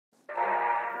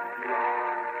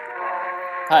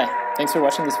Hi, thanks for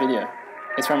watching this video.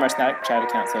 It's from our Snapchat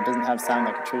account, so it doesn't have sound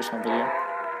like a traditional video.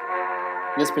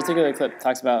 This particular clip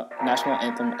talks about National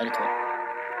Anthem etiquette.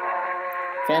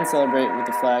 Fans celebrate with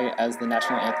the flag as the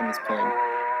National Anthem is played.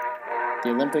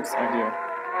 The Olympics are here.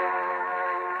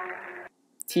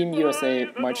 Team USA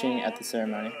marching at the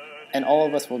ceremony, and all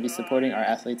of us will be supporting our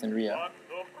athletes in Rio.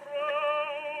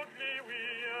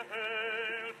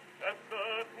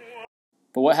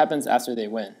 But what happens after they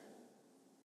win?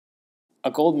 A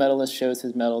gold medalist shows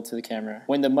his medal to the camera.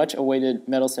 When the much-awaited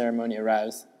medal ceremony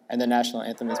arrives and the national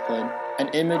anthem is played, an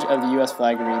image of the U.S.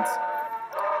 flag reads,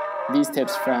 "These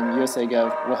tips from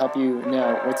USAGov will help you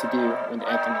know what to do when the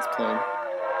anthem is played."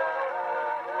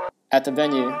 At the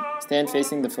venue, stand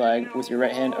facing the flag with your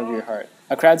right hand over your heart.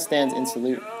 A crowd stands in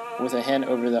salute with a hand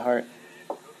over the heart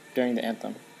during the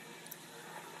anthem.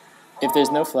 If there's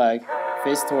no flag,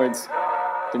 face towards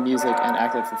the music and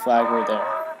act if the flag were there.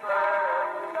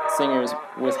 Singers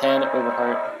with hand over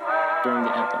heart during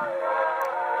the anthem.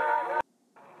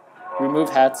 Remove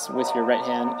hats with your right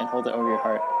hand and hold it over your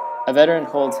heart. A veteran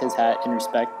holds his hat in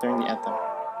respect during the anthem.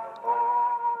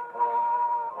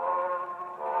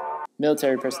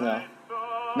 Military personnel.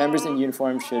 Members in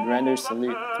uniform should render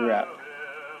salute throughout.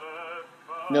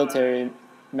 Military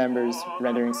members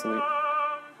rendering salute.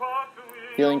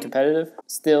 Feeling competitive?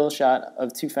 Still shot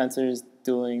of two fencers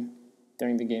dueling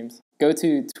during the games. Go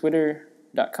to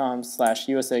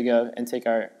twitter.com/USAGov and take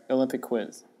our Olympic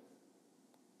quiz.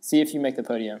 See if you make the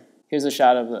podium. Here's a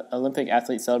shot of the Olympic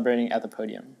athlete celebrating at the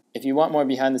podium. If you want more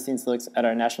behind-the-scenes looks at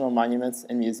our national monuments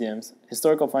and museums,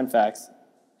 historical fun facts,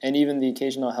 and even the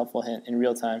occasional helpful hint in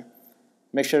real time,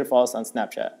 make sure to follow us on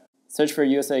Snapchat. Search for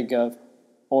USAGov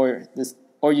or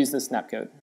use the snap code.